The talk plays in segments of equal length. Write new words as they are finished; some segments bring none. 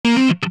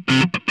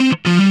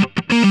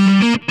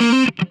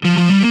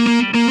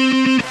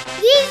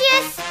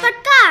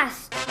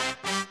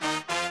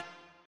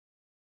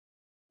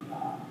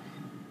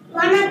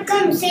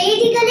வணக்கம்.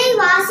 செய்திகளை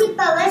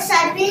வாசிப்பவர்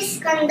சர்வேஷ்.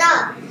 ஸ்கந்தா.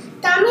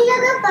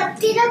 தமிழக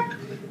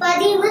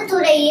பத்திரப்பதிவு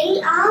துறையில்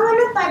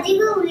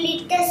ஆவணப்பதிவு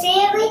உள்ளிட்ட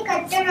சேவை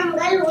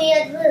கட்டணங்கள்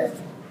உயர்வு.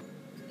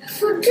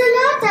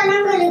 சுற்றுலா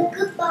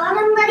தலங்களுக்கு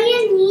பாரம்பரிய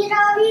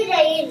நீராவி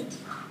ரயில்.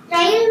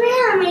 ரயில்வே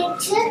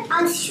அமைச்சர்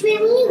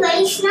அஸ்வினி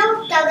வைஷ்ணவ்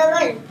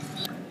தகவல்.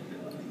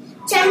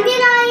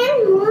 சந்திராயன்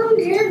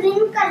 3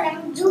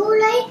 விண்கலம்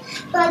ஜூலை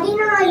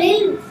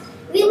 14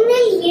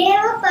 விண்ணில்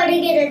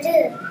ஏவப்படுகிறது.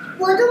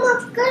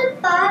 பொதுமக்கள்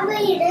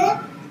பார்வையிட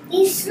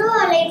இஸ்ரோ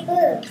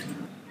அழைப்பு.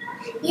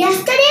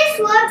 Yesterday's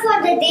word for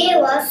the day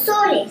was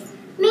solace,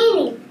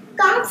 meaning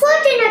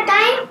comfort in a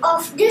time of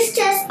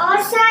distress or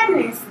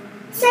sadness.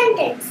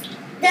 Sentence: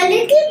 the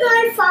little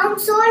girl found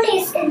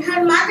solace in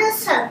her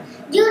mother's hug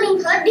during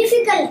her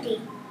difficulty.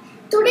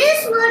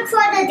 Today's word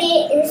for the day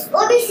is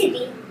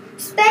obesity,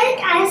 spelled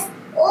as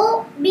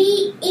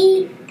OBESITY.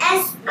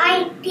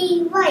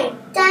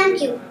 Thank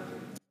you.